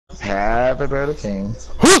Happy birthday, King.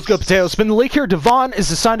 Who's good, Potato? Spin the leak here. DeVone is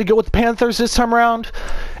deciding to go with the Panthers this time around.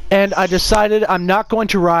 And I decided I'm not going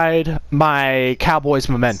to ride my Cowboys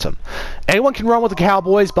momentum. Anyone can run with the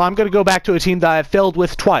Cowboys, but I'm going to go back to a team that I've failed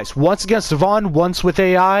with twice. Once against DeVone, once with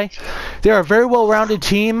AI. They're a very well-rounded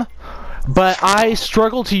team, but I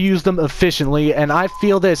struggle to use them efficiently, and I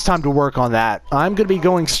feel that it's time to work on that. I'm going to be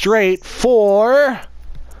going straight for...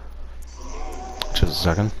 Just a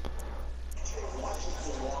second.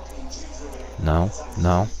 No.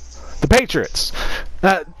 The Patriots.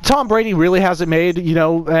 Tom Brady really has it made, you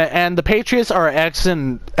know, and the Patriots are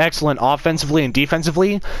excellent offensively and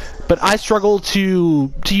defensively, but I struggle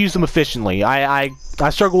to use them efficiently. I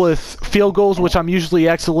struggle with field goals, which I'm usually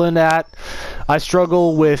excellent at. I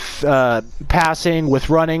struggle with passing,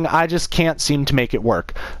 with running. I just can't seem to make it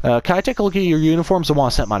work. Can I take a look at your uniforms? I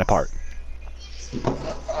want to set mine apart.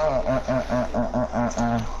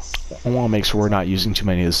 I want to make sure we're not using too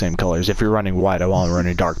many of the same colors. If you're running white, I want to run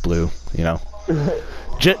a dark blue, you know.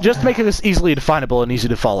 Just to make it as easily definable and easy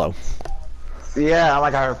to follow. Yeah,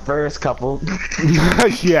 like our first couple.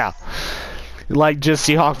 Yeah. Like just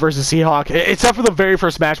Seahawk versus Seahawk. Except for the very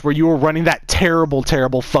first match where you were running that terrible,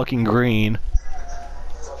 terrible fucking green.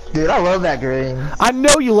 Dude, I love that green. I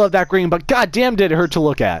know you love that green, but goddamn did it hurt to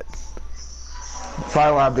look at.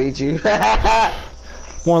 Probably why I beat you.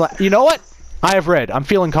 More like, you know what? I have red. I'm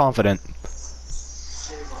feeling confident.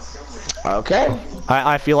 Okay.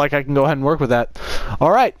 I feel like I can go ahead and work with that.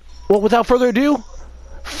 Alright. Well, without further ado,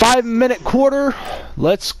 5-minute quarter.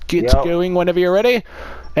 Let's get going whenever you're ready.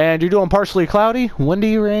 And you're doing partially cloudy,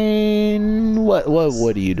 windy, rain. What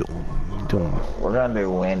are you doing? We're gonna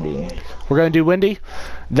do windy. We're gonna do windy.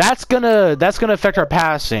 That's gonna affect our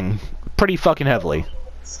passing pretty fucking heavily.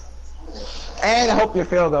 And I hope your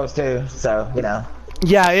field goes too. So you know.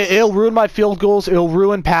 Yeah, it'll ruin my field goals. It'll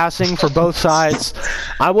ruin passing for both sides.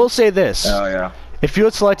 I will say this. Oh yeah. If you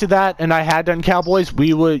had selected that and I had done Cowboys,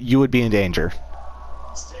 you would be in danger.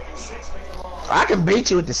 I can beat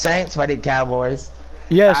you with the Saints if I did Cowboys.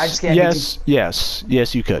 Yes,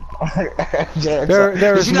 yes, you could.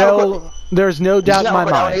 There's no doubt in my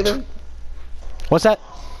mind. What's that?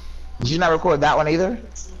 Did you not record that one either?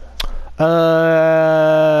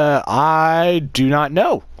 I do not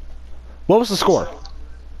know. What was the score?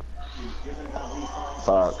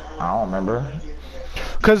 Fuck, I don't remember.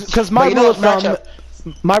 Because my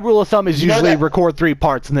rule of thumb is usually record 3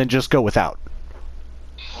 parts and then just go without.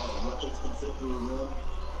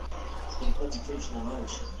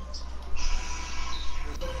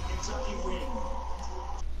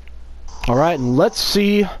 Alright, and let's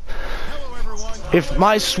see if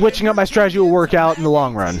my switching up my strategy will work out in the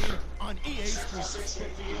long run.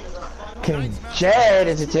 Jared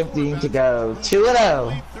is attempting to go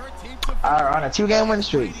 2-0 on a 2-game win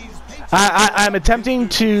streak. I'm attempting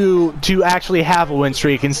to actually have a win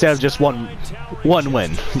streak instead of just one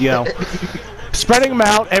win, you know. Spreading them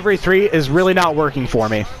out every 3 is really not working for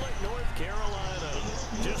me.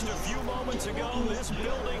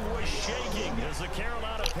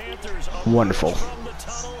 Wonderful.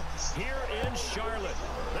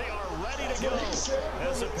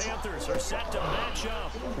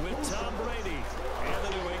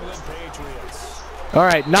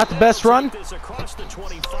 Alright, not the best run,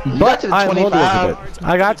 but I'm willing to work with it.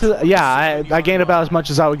 I got to, yeah, I gained about as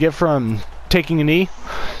much as I would get from taking a knee.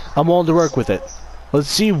 I'm willing to work with it. Let's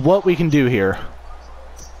see what we can do here.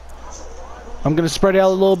 I'm going to spread it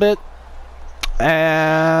out a little bit.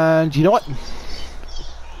 And you know what?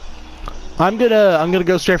 I'm gonna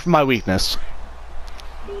go straight for my weakness.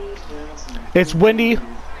 It's windy,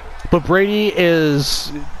 but Brady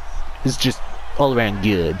is just all around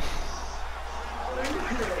good.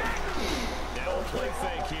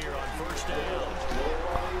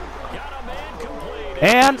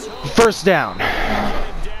 And first down.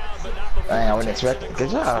 Dang, I wasn't expecting. Good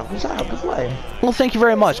job, good play. Well, thank you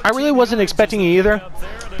very much. I really wasn't expecting it either,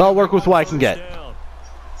 but I'll work with what I can get.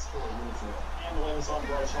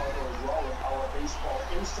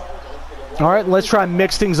 Alright, let's try and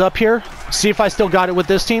mix things up here. See if I still got it with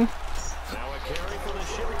this team.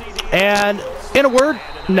 And, in a word,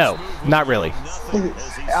 no, not really.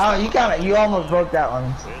 Oh, you almost broke that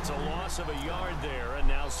one. It's a loss of a yard there, and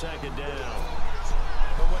now second down.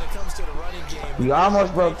 But when it comes to the running game, you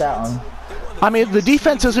almost broke that one. I mean, the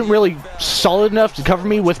defense isn't really solid enough to cover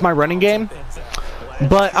me with my running game.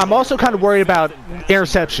 But I'm also kind of worried about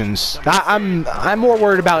interceptions. I'm more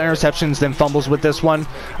worried about interceptions than fumbles with this one.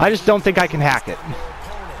 I just don't think I can hack it.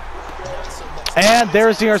 And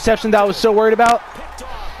there's the interception that I was so worried about.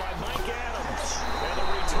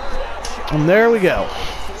 And there we go.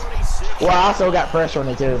 Well, I also got pressure on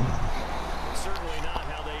it too.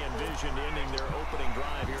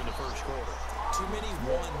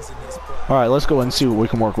 All right, let's go and see what we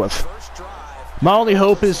can work with. My only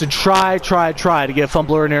hope is to try to get a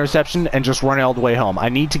fumble or an interception and just run it all the way home. I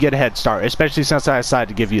need to get a head start, especially since I decided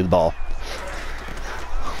to give you the ball.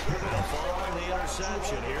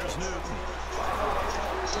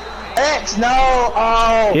 X, no!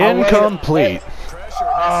 Oh! Incomplete.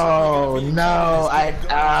 Oh, no.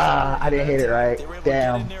 I didn't hit it right.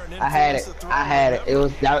 Damn. I had it. It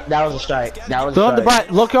was that was a strike. That was a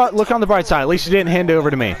strike. Look on the bright side. At least you didn't hand it over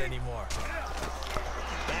to me.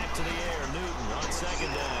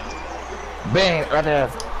 Bang, right there.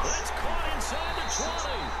 That's caught inside the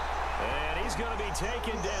 20. And he's going to be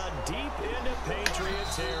taken down deep into Patriot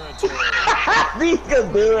territory. He's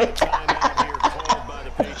gonna do it. Timeout here called by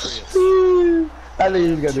the Patriots. I knew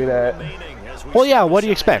he was gonna do that. Well, yeah, what do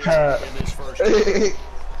you expect?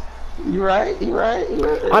 You're right.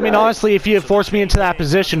 I mean, honestly, if you had forced me into that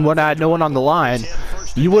position when I had no one on the line,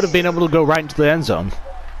 you would have been able to go right into the end zone.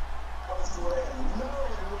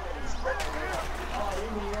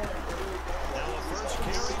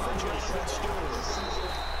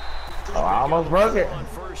 Oh, I almost broke it.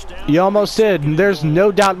 You almost did, and there's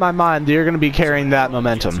no doubt in my mind that you're going to be carrying that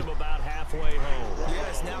momentum.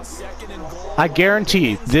 I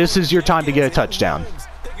guarantee this is your time to get a touchdown.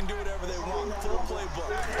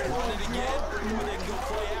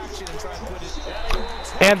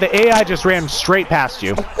 And the AI just ran straight past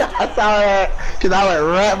you. I saw that because I went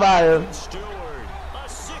right by him.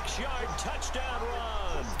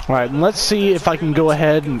 Alright, let's see if I can go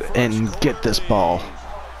ahead and get this ball.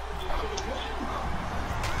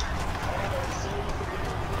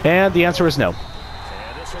 And the answer is no. And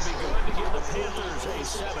this will be good to give the Panthers a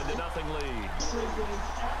 7-0 lead.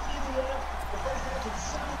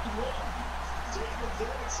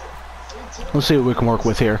 Let's see what we can work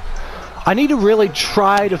with here. I need to really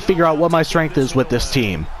try to figure out what my strength is with this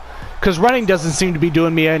team. Because running doesn't seem to be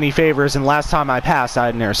doing me any favors, and last time I passed, I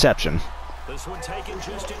had an interception. This one taken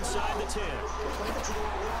just inside the 10.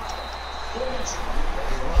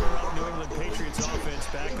 New England Patriots offense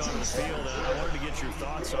back onto the field, and I wanted to get your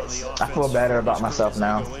thoughts on the offense. I feel better about myself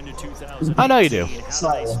now. I know you do.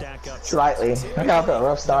 Slightly. I got a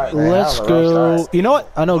rough start, man. Let's go. You know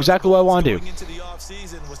what? I know exactly what I want to do.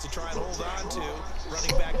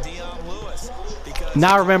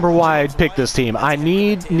 Now remember why I picked this team. I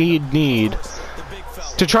need to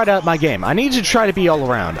try to up my game. I need to try to be all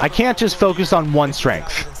around. I can't just focus on one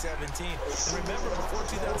strength.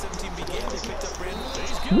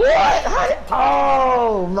 What?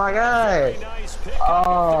 Oh my God!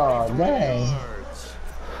 Oh dang!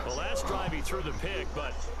 The last drive he threw the pick,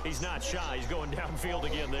 but he's not shy. He's going downfield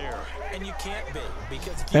again there. And you can't be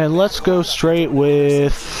because. And let's go straight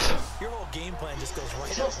with. Your whole game plan just goes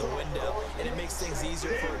right out the window, and it makes things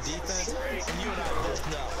easier for a defense. And you and I both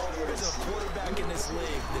know there's a quarterback in this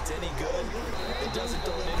league that's any good that doesn't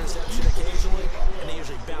throw an interception occasionally, and they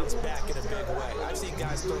usually bounce back in a big way. I've seen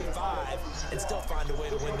guys throw 5 and still find a way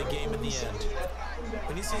to win the game in the end.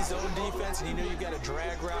 When you see zone defense and you know you've got a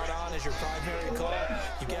drag route on as your primary call,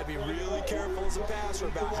 you got to be really careful as a passer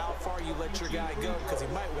about how far you let your guy go because he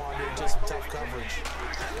might wander into some tough coverage.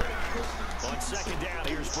 On second down,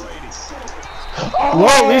 here's Brady.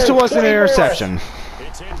 Well, at least it wasn't an interception.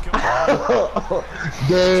 It's incomplete.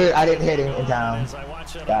 Dude, I didn't hit him in time. As I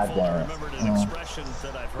watch that God before, I damn it. remembered an expression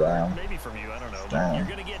that I've heard, Damn. maybe from you, I don't know. But Damn. you're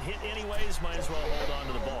going to get hit anyways, might as well hold on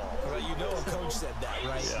to the ball. Well, you know a coach said that,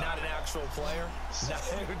 right? Yeah. Not an actual player. Not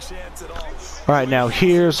a chance at all. All right, now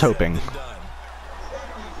here's hoping.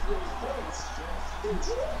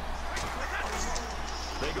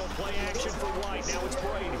 They go play action for White. Now it's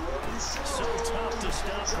Brady. So tough to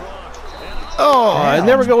stop Rock. Oh, and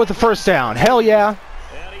there we go with the first down. Hell yeah.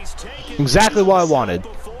 And he's taken Exactly what I wanted.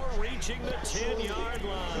 before reaching the 10-yard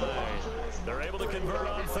line. They're able to convert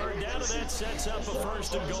on third down, and that sets up a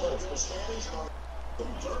first and goal.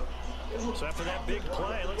 So after that big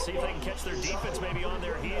play, let's see if they can catch their defense maybe on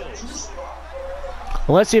their heels.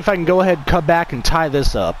 Well, let's see if I can go ahead and come back and tie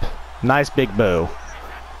this up. Nice big bow.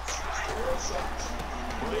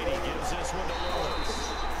 Brady gives this one to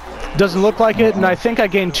Lewis. Doesn't look like it, and I think I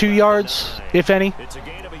gained 2 yards, if any. It's a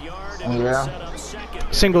gain of a yard, and Yeah. set up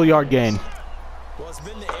second. Single yard gain. Well, it's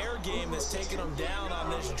been the air game that's taken them down on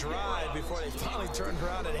this drive before they finally turned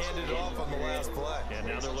around and handed it off on the last play. And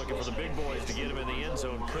now they're looking for the big boys to get him in the end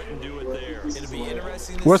zone. Couldn't do it there. It'll be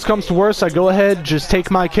interesting to Worst comes to worst, I go ahead, just take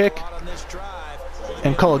my kick, on this drive.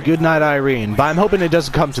 and call it good night, Irene. But I'm hoping it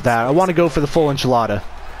doesn't come to that. I want to go for the full enchilada.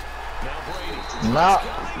 Now Brady. No.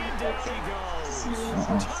 And down he goes.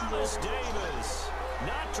 Thomas Davis.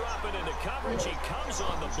 Not dropping into coverage. He comes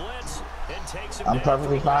on the blitz and takes him I'm down.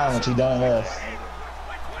 perfectly fine with you doing this.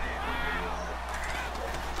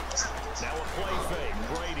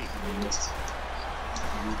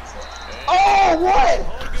 Oh, what?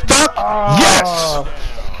 Fuck! Oh.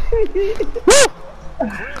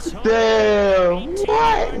 Chris Hogan, Damn,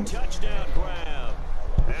 what? touchdown grab.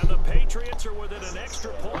 And the Patriots are within an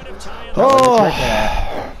extra point of tying the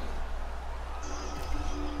Oh!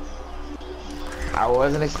 I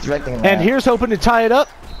wasn't expecting that. And here's hoping to tie it up.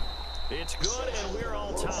 It's good, and we're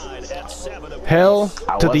all tied at 7 apiece. Hell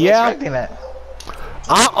I to wasn't the yeah. expecting that.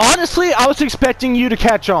 Honestly, I was expecting you to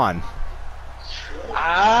catch on.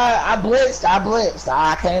 I blitzed.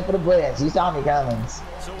 I came for the blitz. You saw me coming.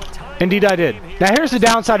 So a tie Indeed, I did. Now here's the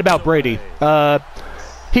downside about Brady.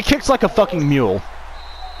 He kicks like a fucking mule.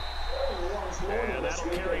 And that'll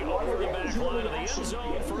carry over the back line of the end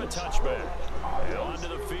zone for a touchback. And onto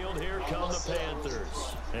the field, here come the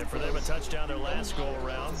Panthers. And for them, a touchdown their last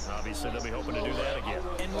go-around. Obviously, they'll be hoping to do that again.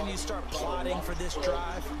 And when you start plotting for this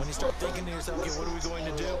drive, when you start thinking to yourself, okay, what are we going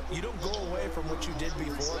to do? You don't go away from what you did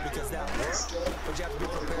before because that worked, but you have to be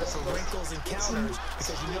prepared for wrinkles and counters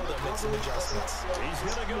because you know they'll make some adjustments. He's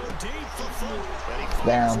going to go deep for four.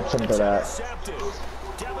 Damn, shouldn't do that. Intercepted.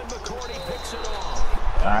 Devin McCourty picks it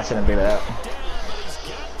off. I shouldn't do that. Down, but he's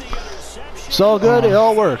got the interception. It's all good. It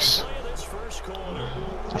all works. This first quarter.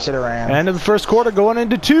 I should have ran. End of the first quarter, going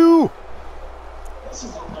into 2.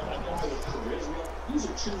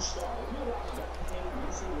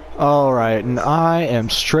 All right, and I am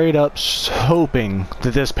straight up hoping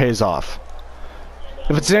that this pays off.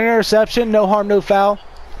 If it's an interception, no harm, no foul.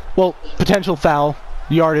 Well, potential foul,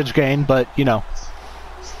 yardage gain, but you know.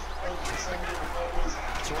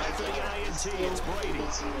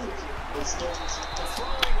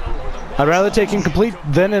 I'd rather take incomplete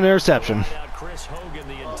than an interception. Chris Hogan,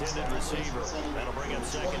 the intended receiver. That'll bring up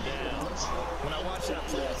second down. When I watched that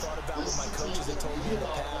play, I thought about what my coaches had told me in the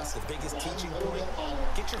past. The biggest teaching point,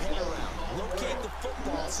 get your head around. Locate the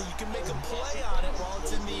football so you can make a play on it while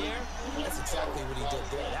it's in the air. That's exactly what he did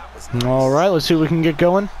there. That was nice. All right, let's see if we can get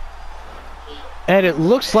going. And it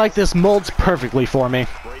looks like this molds perfectly for me.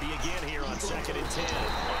 Brady again here on 2nd and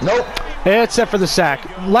 10. Nope. Except for the sack.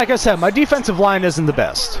 Like I said, my defensive line isn't the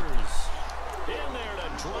best.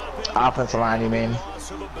 Offensive line, you mean?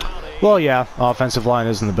 Well, yeah, offensive line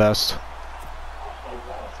isn't the best.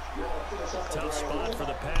 Tough spot for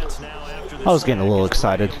the Pats now after this. I was getting a little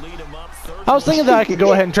excited. I was thinking that I could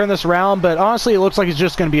go ahead and turn this around, but honestly, it looks like it's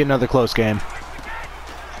just going to be another close game.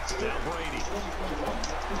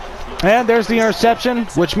 And there's the interception,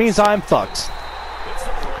 which means I'm fucked.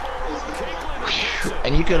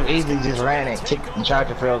 And you could have easily just ran it, kicked and tried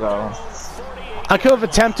to field goal. I could have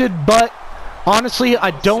attempted, but honestly, I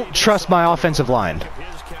don't trust my offensive line.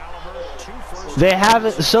 They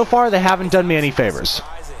haven't, so far, they haven't done me any favors.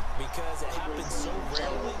 Because it happens so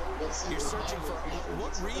rarely. You're searching for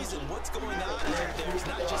what reason, what's going on there. It's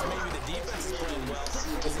not just maybe the defense is playing well.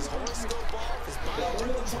 Is his horoscope off? His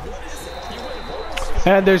biorhythms? What is it?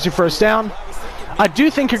 And there's your first down. I do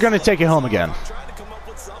think you're going to take it home again. Trying to come up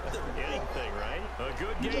with something. Anything, right? A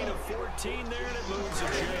good gain of 14 there, and it moves the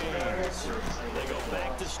chains. They go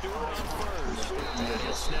back to Stewart on first. And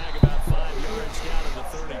he'll snag about 5 yards down in the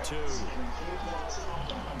 32.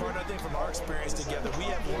 Part, I think, from our experience together, we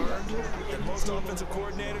have learned that most offensive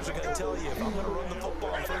coordinators are going to tell you, if I'm going to run the football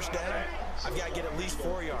on first down, I've got to get at least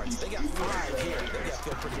 4 yards. They got 5 here. They got to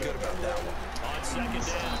feel pretty good about that one. On second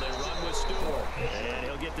down, they run with Stewart. And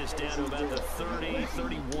he'll get this down to about the 30,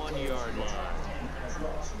 31-yard line.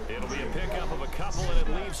 It'll be a pickup of a couple, and it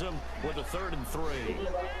leaves them with a 3rd and 3.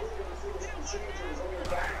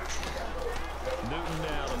 Newton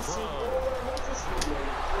now to throw.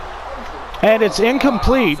 And it's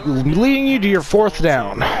incomplete, leading you to your 4th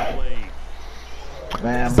down.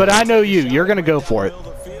 Man. But I know you. You're going to go for it.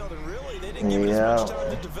 Yeah.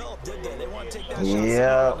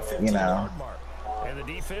 Yeah, you know. And the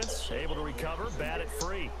defense able to recover, bat it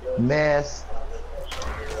free. Miss.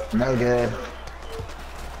 No good.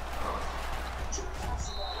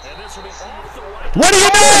 And this will be off the right. What do you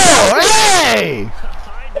know? Hey!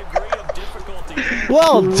 High degree of difficulty.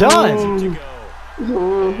 Well done. To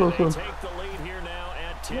go. And they take the lead here now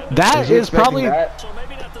at 10. That is probably... That? So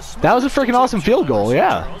maybe not the That was a freaking awesome field goal,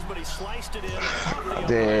 yeah. but he sliced it in.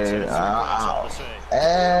 Dude,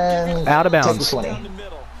 and Out of take bounds. the 20.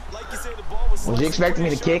 Was you expecting me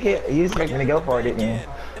to kick it? You expected me to go for it, didn't you?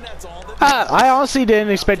 I honestly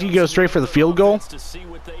didn't expect you to go straight for the field goal, To see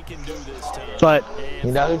what they can do this time. but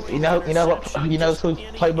You know whose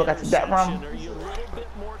playbook I took that from? Are you a little bit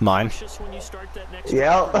more mine. cautious when you start that next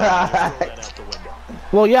Yep. that out the window?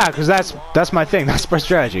 Well, yeah, because that's my thing. That's my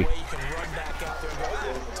strategy. You can run back out there and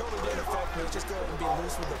go, totally didn't affect me. Just go ahead and be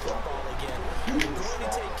loose with the football again. You're going to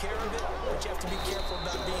take care of it, but you have to be careful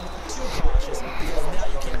about being too cautious because now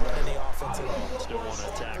you can't run any offense at all. Still want to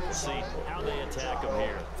attack. We'll see how they attack them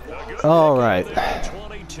here. All right.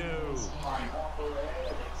 22.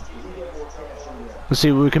 Let's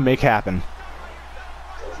see what we can make happen.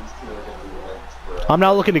 I'm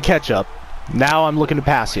not looking to catch up. Now I'm looking to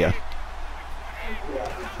pass you.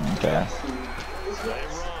 Okay.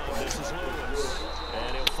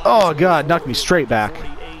 Oh, God, knocked me straight back.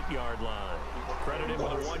 48-yard line. Credited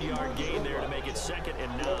with a 1-yard gain there to make it 2nd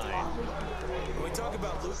and 9. When we talk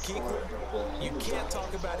about Luke Kuechly, you can't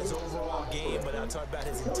talk about his overall game without talking about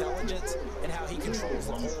his intelligence and how he controls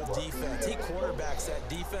the whole defense. He quarterbacks that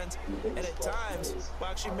defense, and at times will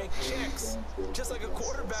actually make checks, just like a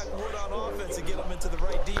quarterback would on offense to get them into the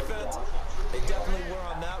right defense. They definitely were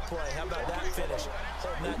on that play. How about that finish?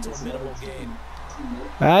 Holding that to a minimal gain.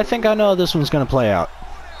 I think I know how this one's going to play out.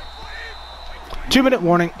 2-minute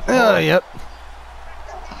warning. Yep.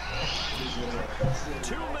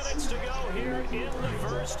 2 minutes to go here in the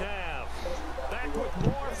first half. Back with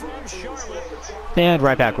more from Charlotte. And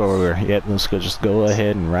right back where we were. Yep, let's just go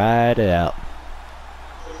ahead and ride it out.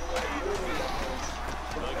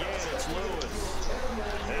 Again, it's Lewis.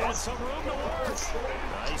 And some room to work.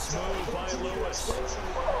 Nice move by Lewis.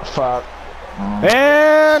 Fuck.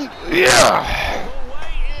 And yeah.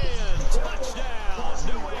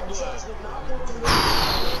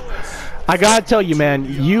 I gotta tell you, man,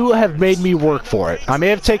 you have made me work for it. I may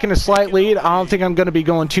have taken a slight lead. I don't think I'm gonna be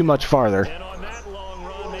going too much farther.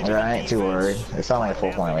 I ain't too worried. It's only a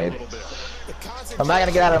 4-point lead. I'm not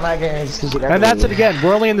gonna get out of my games. And that's it again.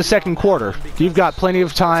 We're only in the second quarter. You've got plenty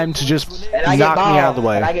of time to just knock me out of the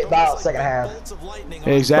way. And I get balled second half.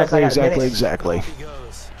 Exactly. I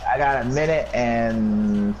got a minute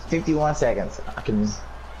and 51 seconds. I can.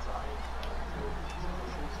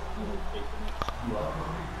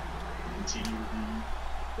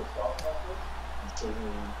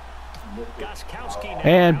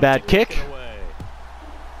 And bad kick.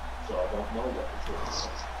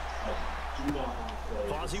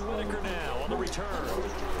 Now on the return.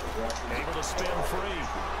 Able to spin free.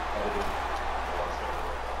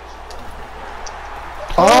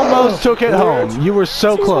 Almost took it home. You were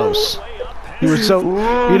so close. You were so.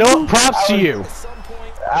 You know what? Props to you.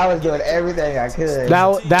 I was doing everything I could.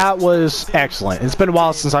 That was excellent. It's been a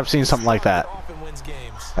while since I've seen something like that.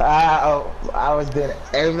 I was doing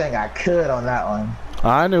everything I could on that one.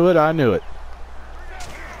 I knew it. They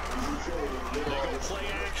go play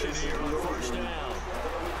action here on first down.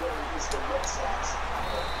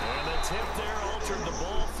 And the tip there altered the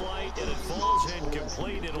ball flight, and it falls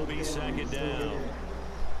incomplete. It'll be 2nd down.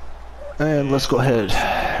 And let's go ahead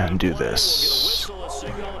and do this.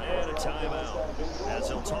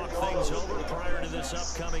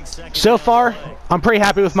 So far, I'm pretty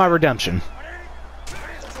happy with my redemption.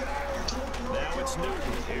 Now it's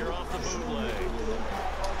Newton here off the bootleg.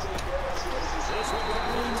 This one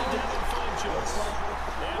comes to Devin Funches.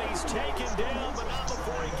 And he's taken down, but not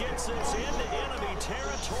before he gets this into enemy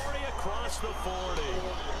territory across the 40.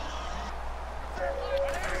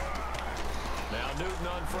 Now Newton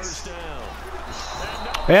on first down.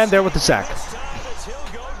 And there with the sack.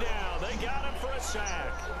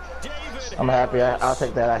 I'm happy. I'll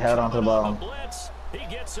take that. I held on to the ball. He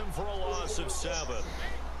gets him for a loss of 7.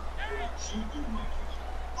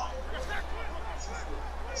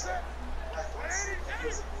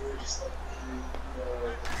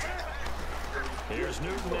 Here's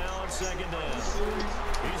Newton now on 2nd down.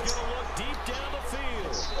 He's going to look deep down the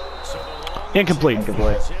field. So the Incomplete.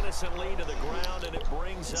 innocently to the ground, and it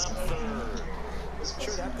brings up 3rd.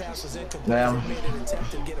 Sure, that pass was incomplete. Damn.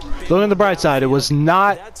 Look on the bright side. It was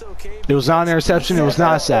not an interception. It was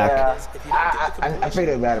not a sack. Yeah, I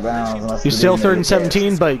figured about it, but You're still 3rd and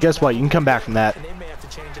 17, but guess what? You can come back from that.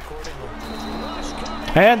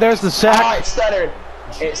 And there's the Oh, sack. it stuttered.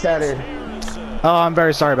 It stuttered. Oh, I'm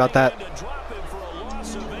very sorry about that.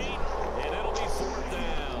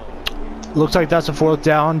 Looks like that's a 4th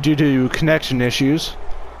down due to connection issues.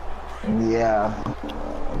 Yeah,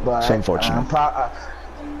 but It's unfortunate.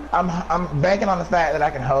 I'm banking on the fact that I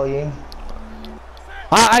can hold you.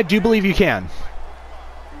 I do believe you can.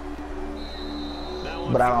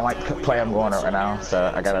 But I don't like the play I'm going at right now,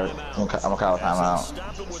 so I'm gonna call a timeout.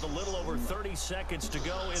 Stop him with a little over 30 seconds to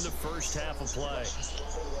go in the first half of play.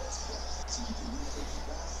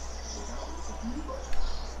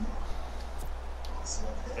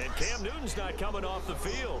 And Cam Newton's not coming off the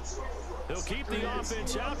field. He'll keep the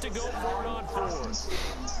offense out to go for it on 4th.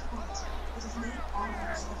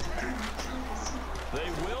 They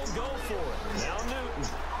will go for it. Now Newton.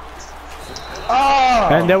 Oh!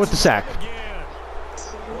 And there with the sack. Again.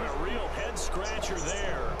 Boy, a real head scratcher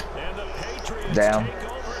there. And the Patriots Damn. take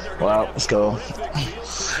over. Well, let's go.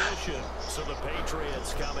 So the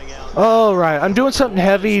Patriots coming out. All right, I'm doing something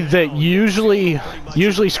heavy that usually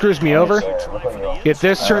screws me over. If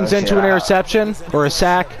this turns into an interception or a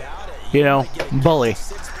sack, you know, bully.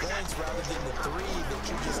 6 points rather than the 3 that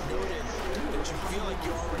you just noted that you feel like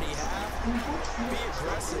you already have. Be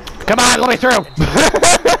aggressive. Come on, let me through.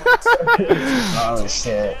 Oh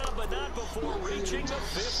shit. But not before reaching the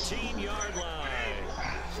 15-yard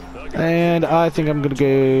line. And I think I'm gonna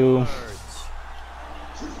go.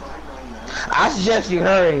 I suggest you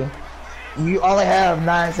hurry. You only have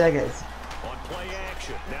 9 seconds. On play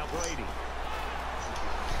action. Now Brady.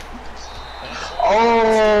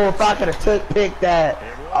 Oh, if I could have picked that.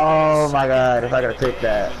 Oh my god, if I could have picked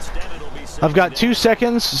that. I've got 2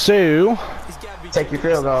 seconds, so Take your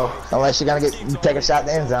field goal. Unless you're gonna take a shot in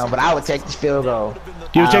the end zone, but I would take the field goal.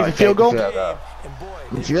 you would I take the field goal.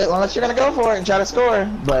 Unless you're gonna go for it and try to score,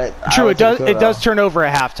 but True, I it would take does. the field It does goal. turn over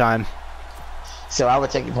at halftime. So I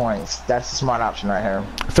would take your points. That's a smart option right here.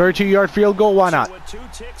 32-yard field goal. Why not? With 2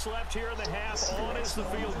 ticks left here in the half, on is the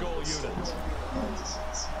field goal unit.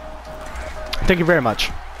 Thank you very much.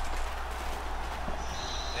 And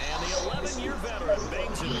the 11-year veteran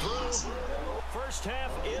bangs it through. First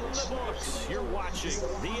half in the books. You're watching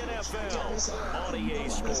the NFL on EA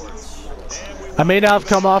Sports. And I may not have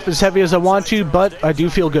come off as heavy as I want to, but I do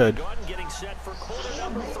feel good. Gunn getting set for quarter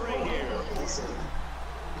number 3 here.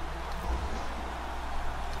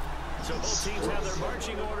 So both teams have their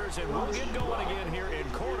marching orders, and we'll get going again here in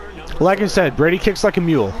quarter number Like I said, Brady kicks like a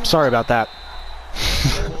mule. Sorry about that.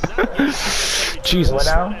 Jesus. What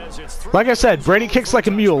now? as it's 3 Like I said, Brady kicks like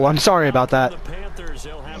a mule. I'm sorry about that. the Panthers.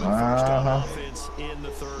 They'll have a first down offense in the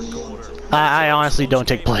 3rd quarter. I honestly don't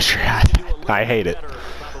take pleasure at it. I hate it.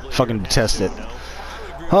 Fucking detest it.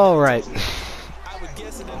 All right. I would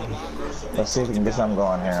guess it in the locker room. Let's see if we can get something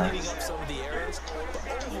going here. Cleaning up some of the errors, but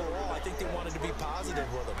overall, I think they wanted to be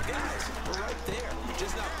positive with them. Guys, we're right there.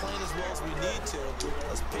 Just not playing as well as we need to.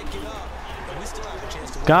 Let's pick it up, and we still have a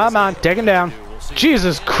chance to win. Come on, take him down.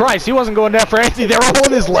 Jesus Christ, he wasn't going down for anything. They were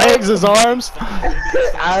holding his legs, his arms.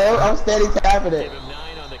 I'm steady tapping it. Gave him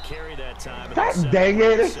 9 on the carry that time. God dang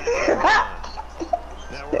it.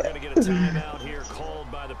 Now we're going to get a timeout here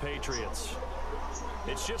called by the Patriots.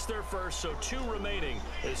 It's just their first, so 2 remaining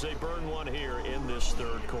as they burn 1 here in this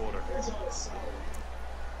 3rd quarter.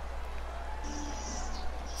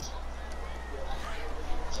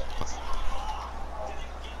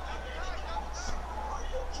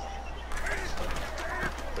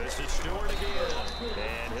 This is Stewart again,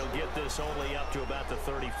 and he'll get this only up to about the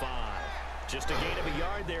 35. Just a gain of a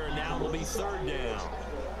yard there, and now it'll be 3rd down.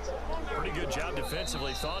 Pretty good job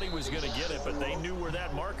defensively. Thought he was going to get it, but they knew where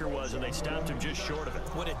that marker was, and they stopped him just short of it.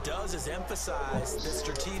 What it does is emphasize the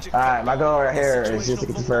strategic. Alright, my goal right here is just to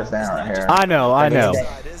get the first down right here. I know.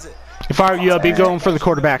 Side, is it? If I were you, I'd be going for the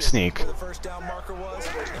quarterback sneak. Where the first down marker was,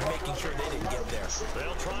 and making sure they didn't get there.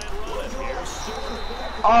 They'll try and run it. Here's Stewart.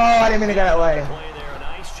 Oh, I didn't mean to go that way. Play there. A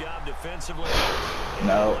nice job defensively.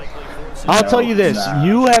 No. I'll tell you this.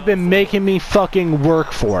 You have been making me fucking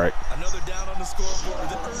work for it. Another down on the scoreboard.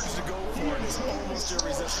 The urge to go for it is almost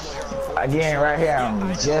irresistible here on 4th. Again, right here,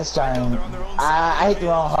 I'm just trying. I hit the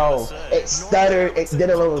wrong hole. It stuttered, it did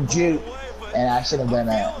a little juke, and I shouldn't have done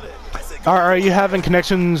that. Are you having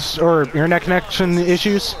connections or internet connection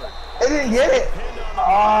issues? I didn't get it.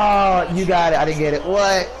 Oh, you got it. I didn't get it.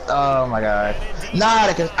 What? Oh my god. Nah,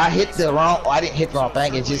 because I hit the wrong. I didn't hit the wrong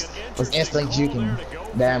thing. It just was instantly juking.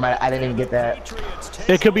 Damn, I didn't even get that.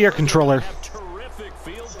 It could be your controller. Terrific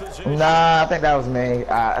field position. Nah, I think that was me.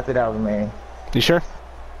 I think that was me. You sure?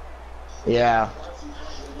 Yeah.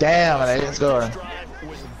 Damn, and I didn't score. Drive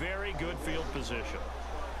with very good field position.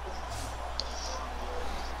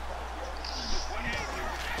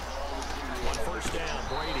 One first down,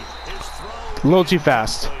 Brady. His throw. A little too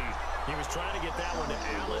fast. He was trying to get that one to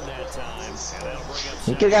Allen that time, and that'll bring up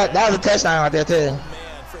You could got that was a touchdown right there too. Man,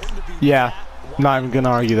 for him to be Yeah. Not even gonna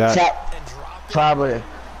argue that. Tap, and drop it, probably.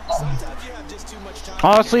 sometimes you have just too much time.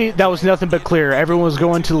 Honestly, that was nothing but clear. Everyone was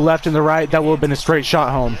going to the left and the right. That would have been a straight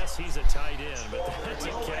shot home. Yes, he's a tight end, but that's a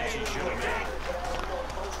catch he should have made.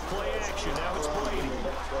 Play action, now it's Brady.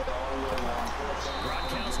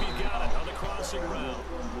 Gronkowski's got it on the crossing route.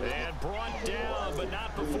 And brought down, but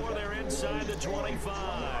not before they're inside the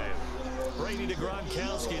 25. Brady to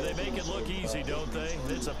Gronkowski, they make it look easy, don't they?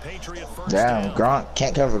 It's a Patriot first Damn, down. Gronk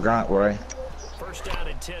can't cover Gronk, boy. First down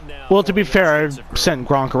and 10 now. Well, to be fair, I sent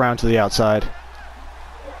Gronk around to the outside.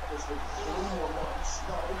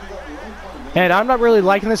 And I'm not really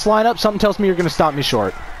liking this lineup. Something tells me you're going to stop me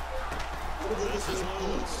short.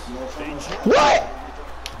 What?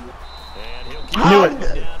 Knew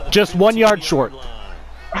it. Just 1 yard short.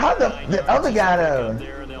 How the other guy though?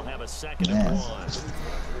 Man.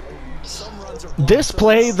 This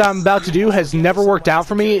play that I'm about to do has never worked out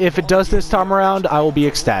for me. If it does this time around, I will be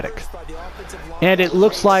ecstatic. And it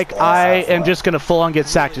looks like I am just going to full on get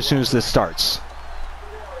sacked as soon as this starts.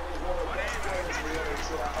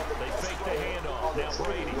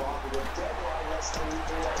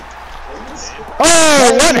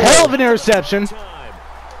 Oh, one hell of an interception.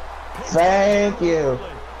 Thank you.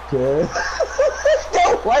 Good.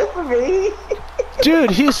 Don't wait for me.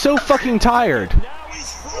 Dude, he's so fucking tired.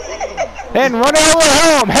 And run over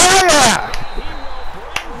home. Hell yeah!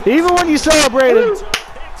 Even when you celebrated.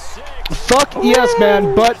 Fuck yes,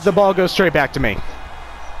 man, but the ball goes straight back to me.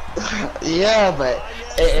 Yeah, but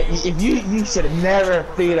if you should have never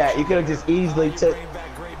threw that. You could have just easily took.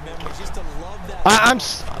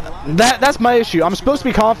 That's my issue. I'm supposed to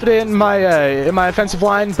be confident in my offensive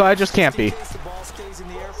line, but I just can't be.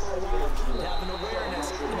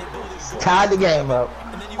 Tied the game up.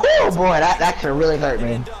 Oh boy, that could really hurt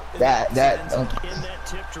me.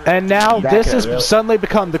 And now this has suddenly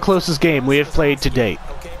become the closest game we have played to date.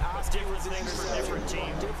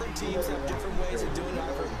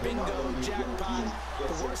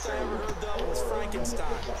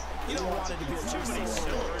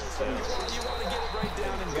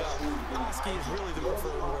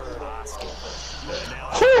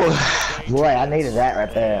 Boy, I needed that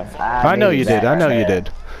right there. I know you did. I know you did.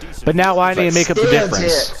 But now I need to make up the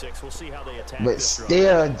difference. But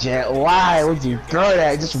still, Jet, why would you throw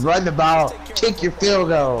that? Just run the ball, kick your field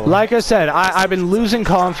goal. Like I said, I've been losing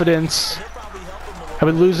confidence. I've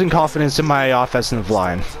been losing confidence in my offensive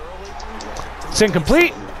line. It's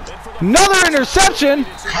incomplete. Another interception.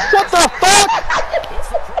 What the fuck?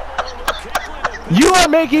 You are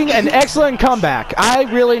making an excellent comeback. I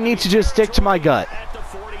really need to just stick to my gut.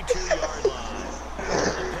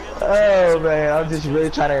 Oh man, I'm just really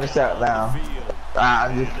trying to intercept now.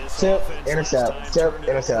 I'm just tip, intercept.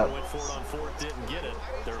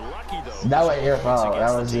 That wasn't your fault.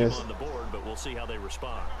 That was just.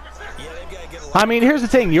 I mean, here's the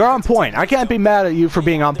thing. You're on point. I can't be mad at you for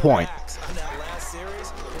being on point.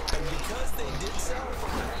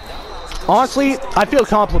 Honestly, I feel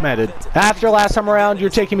complimented. After last time around, you're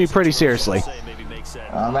taking me pretty seriously.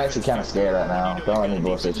 I'm actually kind of scared right now. Don't let me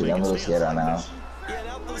bullshit you. I'm really scared right now. Yeah,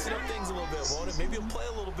 now loosen up things a little bit, won't it? Maybe you'll play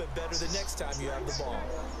a little bit better the next time you have the ball.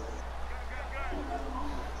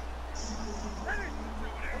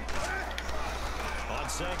 On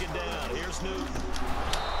second down, here's Newton.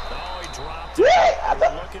 Oh, he dropped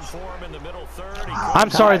it. Looking for him in the middle third.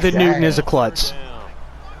 I'm sorry that Newton is a klutz.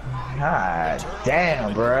 God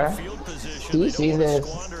damn, bruh. Do you see this?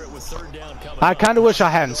 I kind of wish I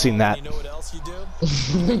hadn't seen that. You know what else you do?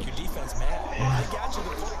 Make your defense mad. They got you the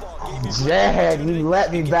football. Jed, you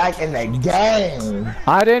let me back in the game.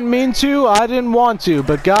 I didn't mean to, I didn't want to,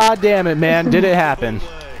 but god damn it, man, did it happen.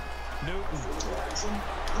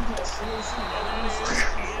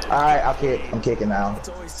 Alright, I'll kick. I'm kicking now.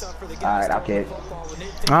 Alright, I'll kick.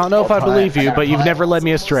 I don't know if I believe you, but you've never led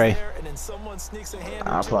me astray.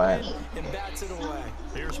 I'll play.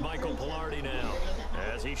 Here's Michael Pilardi now,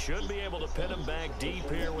 as he should be able to pin him back deep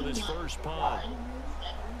here with his first punt.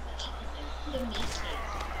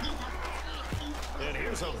 And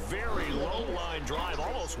here's a very low line drive,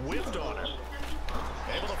 almost whipped on him.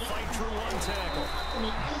 Able to fight through one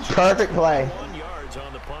tackle. Perfect play. 1 yards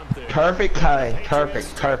on the punt there. Perfect play.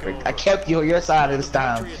 Perfect. I kept you on your side of this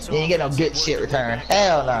time. You ain't get no good shit return.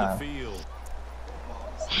 Hell no.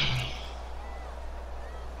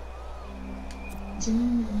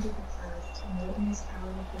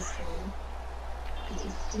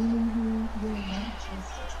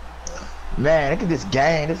 Man, look at this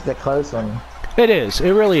game. This is a close one. It is.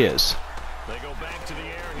 It really is. They go back to the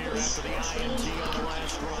air here after the INT on the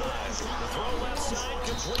last drive. The throw left side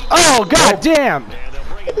complete. Oh, god damn!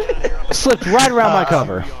 It slipped right around my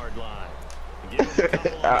cover.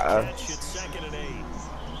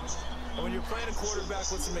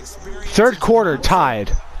 Third quarter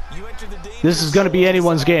tied. This is going to be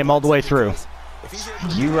anyone's game all the way through.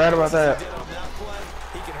 You right about that?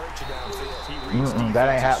 That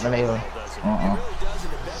ain't happening either.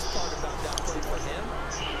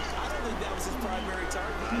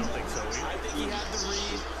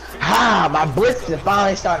 My blitz is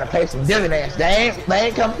finally starting to pay some dividends. They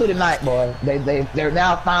ain't come through tonight, boy. They're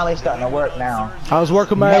now finally starting to work now. I was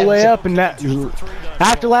working my way up, and that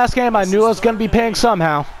after last game, I knew I was going to be paying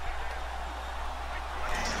somehow.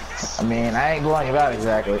 I mean, I ain't going about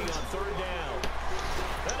exactly.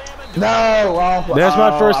 No, there's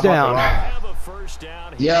my first down.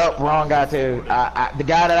 Yep, wrong guy too. The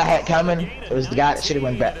guy that I had coming, it was the guy that should have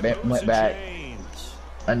went back.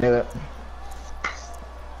 I knew it.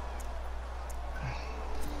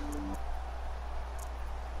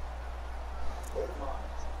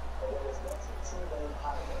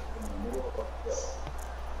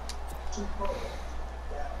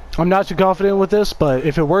 I'm not too confident with this, but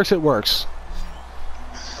if it works, it works.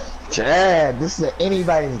 Chad, this is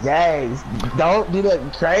anybody's game. Don't do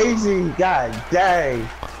that crazy. God dang.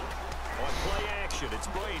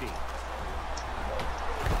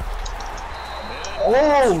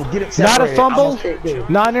 Oh, get it separated. Not a fumble,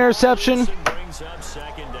 not an interception.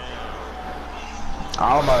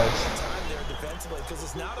 Almost.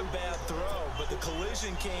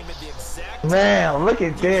 Man, look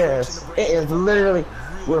at this. It is literally,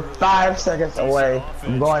 we're 5 seconds away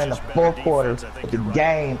from going in the fourth quarter with the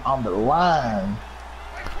game on the line.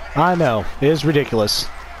 I know, it is ridiculous.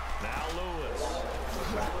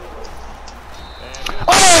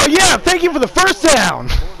 Oh yeah, thank you for the first down.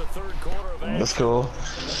 That's cool.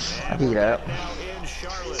 I beat up.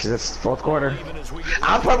 Cause it's fourth quarter.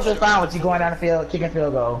 I'm perfectly fine with you going down the field, kicking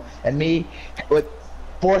field goal, and me with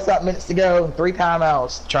 4-something minutes to go, 3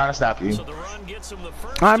 timeouts, trying to stop you.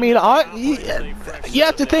 I mean, you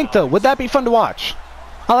have to think though. Would that be fun to watch?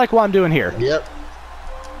 I like what I'm doing here. Yep.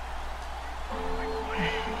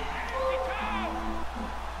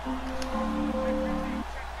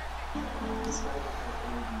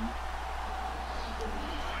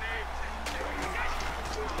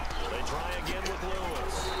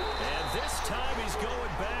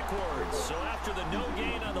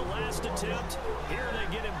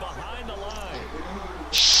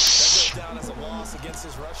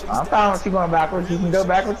 I'm fine with you going backwards. You can go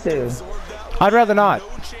backwards too. I'd rather not.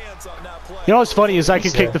 You know what's funny is I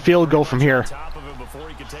could kick the field goal from here.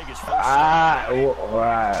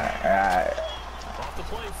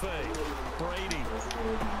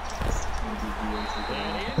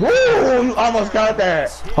 Woo! You almost got there.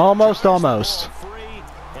 Almost.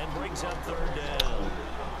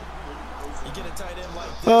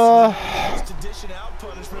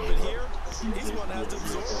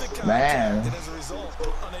 Man.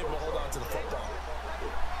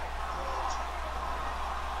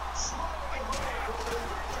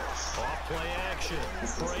 Play action.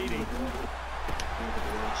 Brady.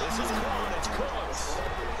 This is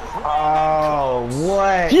oh,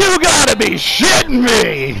 what? You gotta be shitting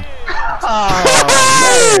me! Oh,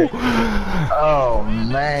 man. Oh,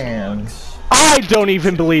 man. I don't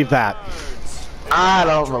even believe that. I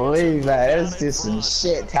don't believe that. It's just some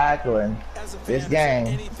shit tackling this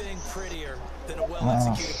game.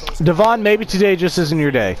 DeVone, maybe today just isn't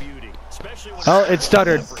your day. Oh, it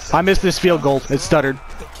stuttered. I missed this field goal. It stuttered.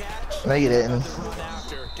 No, you didn't.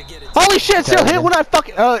 Holy shit, still hit when I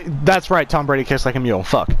fucking... that's right, Tom Brady kicks like a mule.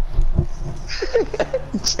 Fuck.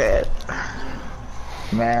 Shit.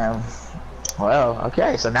 Man. Well,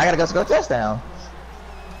 okay, so now I gotta go score a touchdown.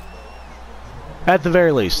 At the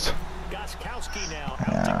very least.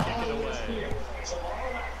 Yeah.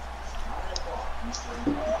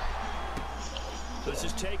 This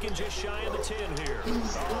is taken just shy of the 10 here.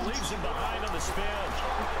 Leaves him behind on the spin.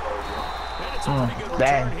 And it's a pretty good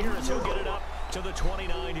return here as he'll get it up to the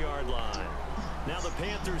 29-yard line. Now the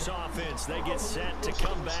Panthers offense, they get set to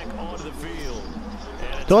come back onto the field.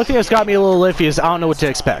 The only thing that's got me a little iffy is I don't know what to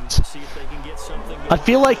expect. I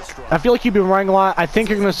feel like you've been running a lot. I think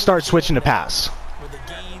you're going to start switching to pass.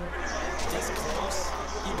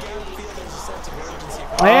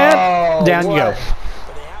 And down you go.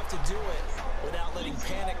 But they have to do it without letting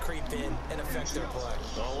panic creep in and affect their play.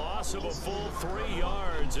 The loss of a full 3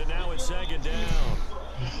 yards, and now it's second down.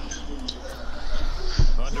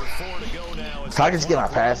 Under 4 to go now. So I can just get my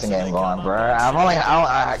passing game going, bro.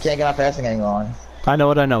 I can't get my passing game going. I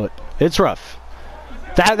know it. It's rough.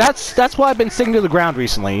 That's why I've been sticking to the ground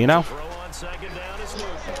recently, you know?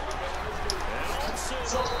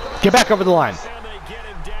 Get back over the line.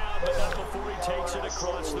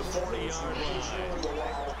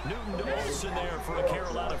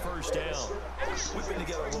 We've been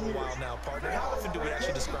together a little while now, partner. How often do we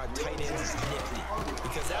actually describe tight ends as nifty?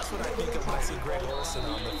 Because that's what I think of when I see Greg Olsen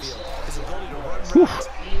on the field. His ability to run routes,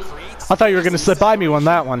 create I thought you were going to slip by me on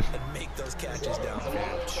that one. and make those catches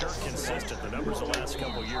downfield. Sure consistent. The numbers the last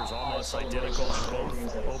couple years almost identical on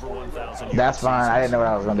both, over 1,000. That's fine. I didn't know what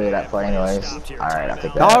I was gonna do with that play anyways. All right, I'll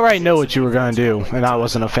take that. I already know what you were going to do, and I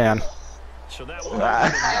wasn't a fan. So that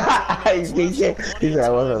He said I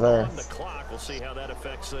wasn't there. on the clock. We'll see how that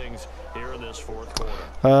affects things here in this fourth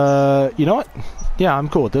quarter. You know what? Yeah, I'm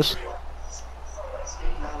cool with this.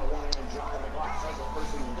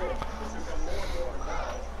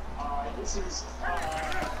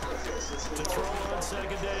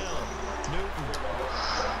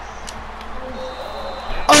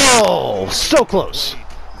 Oh, so close.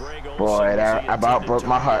 Boy, that about broke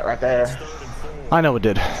my heart right there. I know it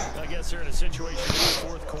did.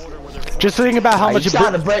 Just think about how much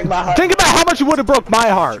trying to break my heart. Think about how much it would have broke my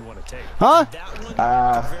heart. Huh?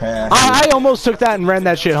 Yeah. I almost took that and ran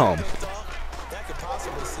that shit home. That could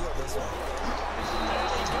possibly seal this one.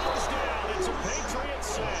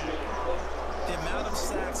 The amount of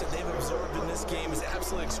sacks that they've absorbed in this game is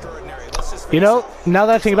absolutely extraordinary. Let's just You know, now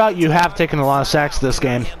that I think about it, you have taken a lot of sacks this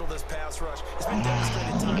game. handle this pass rush. It's been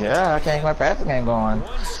demonstrated time. Yeah, I can't get my passing game going.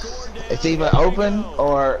 It's either open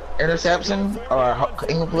or interception or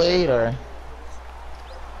incomplete or.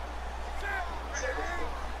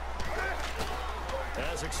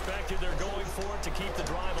 As expected, they're going for it to keep the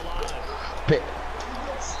drive alive.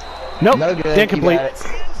 Nope, No good. incomplete.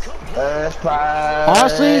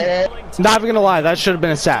 Honestly, not even gonna lie, that should have been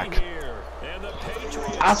a sack.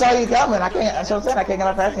 I saw you coming. I can't. That's what I'm saying. I can't get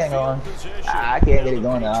my passing game going. I can't get it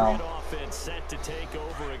going at all. Offense set to take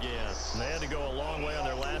over again. They had to go a long way on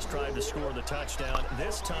their last drive to score the touchdown.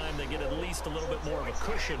 This time they get at least a little bit more of a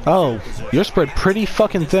cushion. Oh, you're spread pretty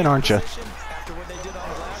fucking thin, aren't you? After what they did on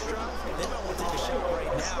the last drive, they might want to take a shot right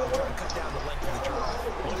now and try to cut down the length of the drive.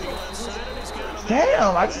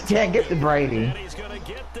 Damn, I just can't get to Brady. And he's going to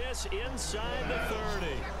get this inside the 30.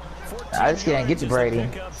 I just can't get to Brady.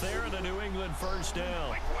 Pick up there in a New England first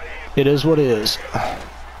down. It is what it is. Now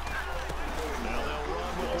they'll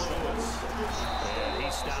run with Lewis. And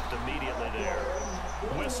he stopped immediately there.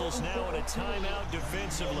 Whistles now in a timeout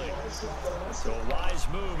defensively. So a wise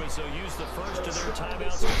move as they'll use the first of their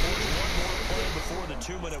timeouts to force one more play before the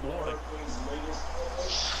 2-minute warning.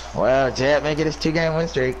 Well, Jet make it his 2-game win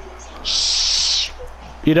streak.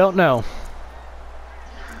 You don't know.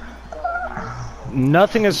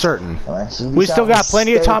 Nothing is certain. We still got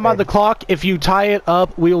plenty of time on the clock. If you tie it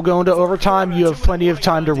up, we will go into overtime. You have plenty of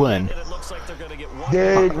time to win. And it looks like they're going to get one.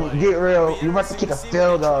 Dude, get real. You want to kick a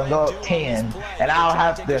field goal and go up 10, and I'll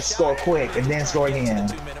have to score quick and then score again.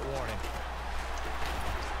 2-minute warning.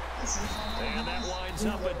 And that winds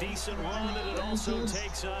up a decent run, and it also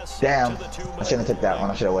takes us Damn, to the 2-minute I shouldn't have took that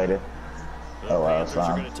one. I should have waited. Oh well, it's Panthers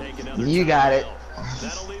are fine. gonna take another You got it.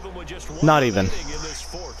 That'll leave them with just one Not even. inning in this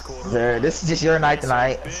fourth quarter. Dude, this is just your night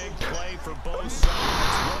tonight. Big play for both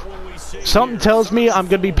sides. What will we see Something here? tells me I'm going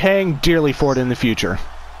to be paying dearly for it in the future.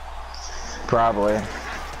 Probably. They'll run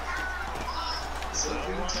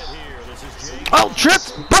it here. This is James. Oh,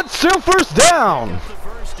 tripped, but still first down. The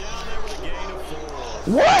first down there with a gain of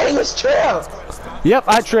 4. What? He was tripped. Yep,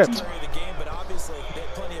 I tripped. The game, but obviously they had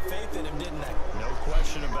plenty of faith in him, didn't they? No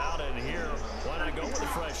question about it. And here, why not go with the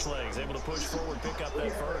fresh legs? Able to push forward, pick up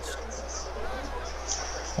that first.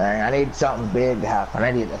 Dang, I need something big to happen.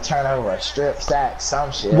 I need a turnover, a strip, sack,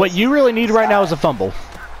 some shit. What you really need right now is a fumble.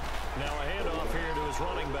 Now a handoff here to his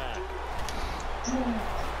running back. And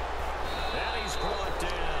he's brought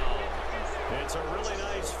down. It's a really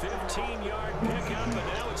nice 15-yard pickup, and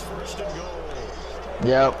now it's first and goal.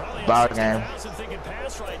 Yep, ball game. Thinking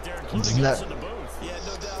pass right there, It's including not- us in the booth. Yeah,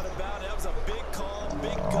 no doubt about it. That was a big call,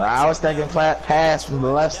 big I was thinking pass from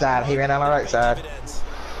the left side. He ran on the right side. dividends.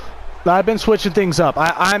 I've been switching things up.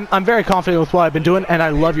 I'm very confident with what I've been doing, and I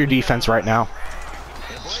love your defense right now.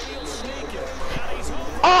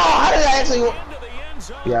 Oh, how did I actually? Into the end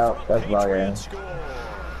zone. Yep, that's ball game.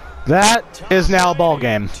 That is now a ball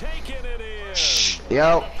game. Taking it in.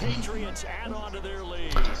 Yep. Patriots add on to their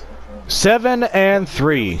lead.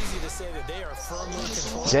 7-3. Easy to say that they are firmly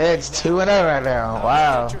controlling. Jed's 2-0 right now.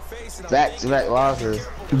 Wow. Back-to-back losses.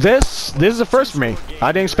 This is a first for me.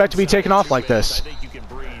 I didn't expect to be taken off like this. I think you can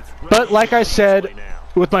breathe. But like I said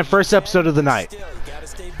with my first episode of the night,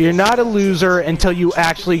 you're not a loser until you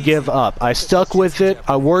actually give up. I stuck with it.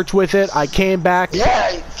 I worked with it. I came back.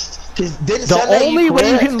 Yeah. Didn't The Sunday only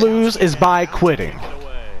way you quit? can lose is by quitting.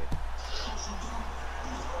 Away.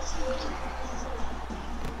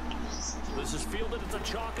 This is fielded at the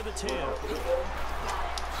chalk of the 10.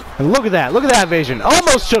 And look at that. Look at that vision.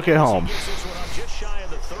 Almost took it home. Gets this one up just shy of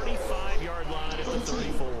the 35-yard line at the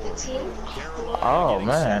 34. Carolina Oh getting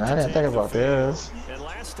man, set I to didn't think take about this. And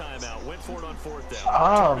last time out, went for it on fourth down.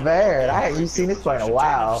 Oh man, I haven't seen this play in a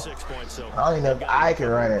while. 6 points so I don't even know if I can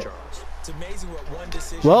run it. It's amazing what one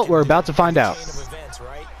decision Well, can we're do about to find in a out. chain of events,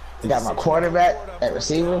 right? I got my quarterback at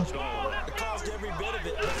receiver. It caused every bit of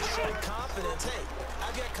it, but it showed confidence. Hey,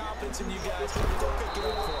 I got confidence in you guys. Go pick it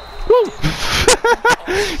up for them. Woo!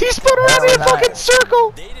 He spun around in a fucking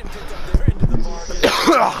circle. They didn't pick up their end of the bargain. They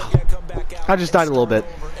gotta come back out I just died a little bit.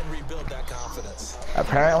 and rebuild that confidence.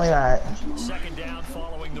 Apparently not. Second down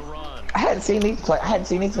following the run. I hadn't seen these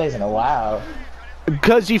plays in a while.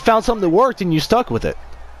 Because you found something that worked and you stuck with it.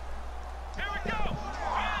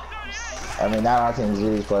 I mean, not all teams do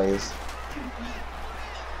these plays.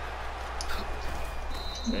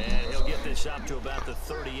 And he'll get this up to about the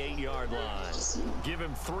 38-yard line. Give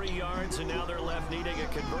him 3 yards, and now they're left needing a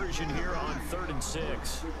conversion here on 3rd and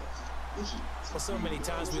 6. Well, so many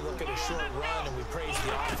times we look at a short run and we praise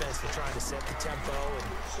the offense for trying to set the tempo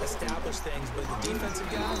and establish things, but the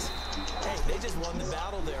defensive guys, hey, they just won the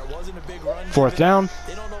battle there. It wasn't a big run. 4th down.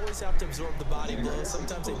 They don't always have to absorb the body blows.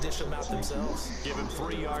 Sometimes they dish them out themselves. Give him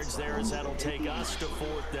 3 yards there as that'll take us to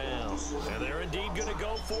 4th down. And they're indeed going to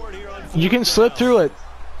go for it here on 4th You can slip through it.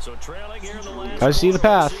 So trailing here in the last I see the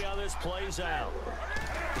path. See how this plays out.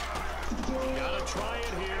 Gotta try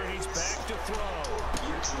it here. He's back to throw.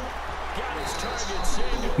 Got his target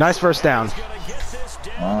saved. Nice first down. He's gonna get this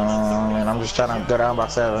down Man, I'm just trying to go down by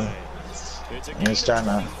 7. It's a I'm just trying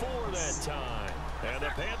to. for that time. And the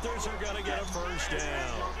Panthers are gonna get a first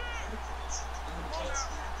down.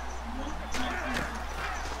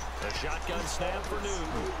 The shotgun snap for Newton.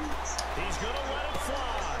 He's gonna let it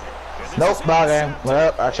fly. Nope, ball game.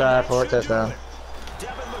 Well, I tried for a touchdown.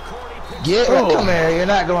 Get come here. You're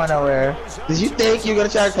not going nowhere. Did you think you're gonna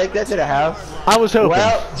try to take that to the house? I was hoping.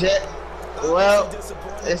 Well,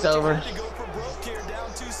 it's over.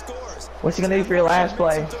 What's he gonna do for your last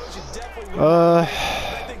play?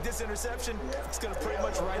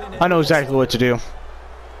 I know exactly what to do.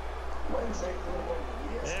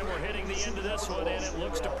 And we're hitting the end of this one, and it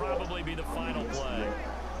looks to probably be the final play.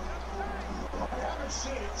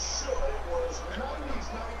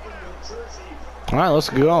 All right, let's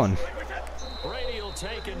go on. Brady will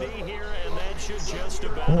take a knee here, and that should just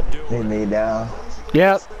about do He it. knee down.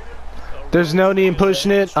 Yep. There's no need in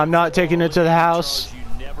pushing it. I'm not taking it to the house.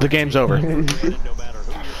 The game's over.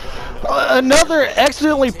 Another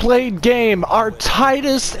excellently played game. Our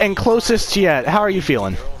tightest and closest yet. How are you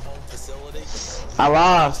feeling? I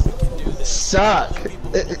lost. Suck.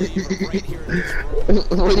 What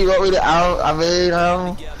do you want me to?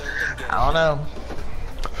 I don't know.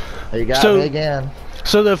 You got me again.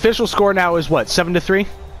 So the official score now is what? 7-3.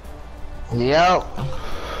 Yep.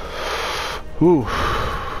 Ooh.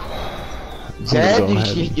 Jed,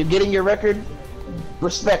 you're getting your record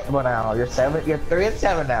respectable now. You're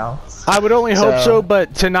 3-7 now. I would only hope so,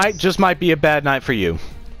 but tonight just might be a bad night for you.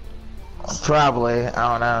 Probably.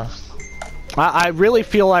 I don't know. I really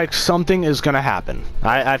feel like something is going to happen.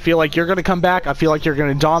 I feel like you're going to come back. I feel like you're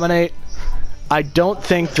going to dominate. I don't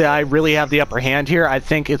think that I really have the upper hand here. I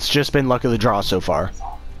think it's just been luck of the draw so far.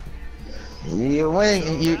 You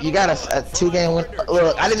win. You got a 2-game win.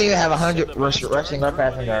 Look, I didn't even have 100 rushing or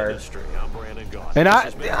passing yards. And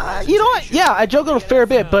you know what? Yeah, I juggled a fair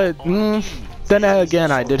bit, but then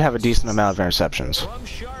again, I did have a decent amount of interceptions. From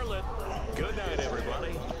Charlotte. Good night,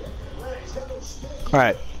 everybody. All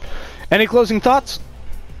right. Any closing thoughts?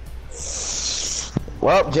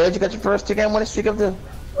 Well, Judge, you got your first 2-game winning streak of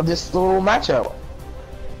this little matchup.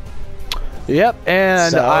 Yep,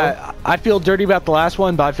 and I feel dirty about the last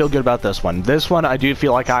one, but I feel good about this one. This one, I do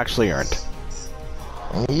feel like I actually earned.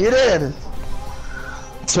 You did.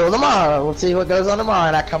 Till tomorrow, we'll see what goes on tomorrow,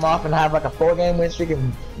 and I come off and have like a 4-game win streak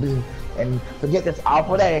and forget this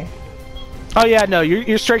awful day. Oh yeah, no,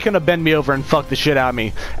 you're straight gonna bend me over and fuck the shit out of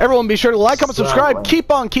me. Everyone, be sure to like, comment, subscribe,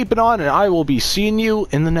 keep on keeping on, and I will be seeing you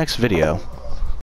in the next video.